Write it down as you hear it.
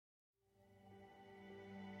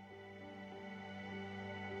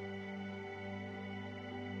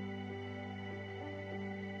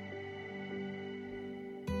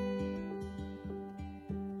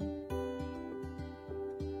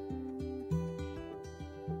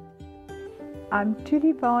I'm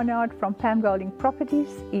Tuli Barnard from Pam Golding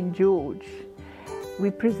Properties in George.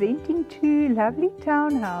 We're presenting two lovely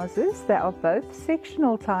townhouses. They are both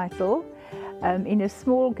sectional title in a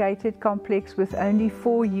small gated complex with only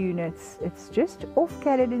 4 units. It's just off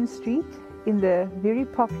Caledon Street in the very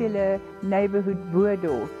popular neighborhood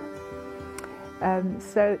Bodorp.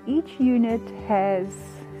 So each unit has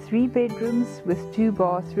 3 bedrooms with 2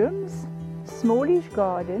 bathrooms, smallish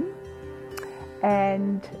garden,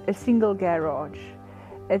 and a single garage.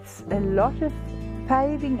 It's a lot of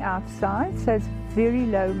paving outside, so it's very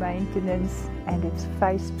low maintenance, and it's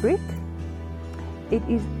face brick. It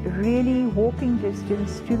is really walking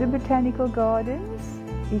distance to the Botanical Gardens.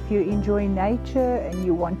 If you enjoy nature and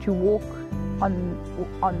you want to walk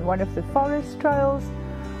on one of the forest trails,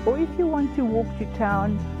 or if you want to walk to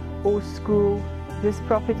town or school, this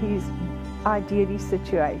property is ideally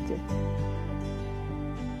situated.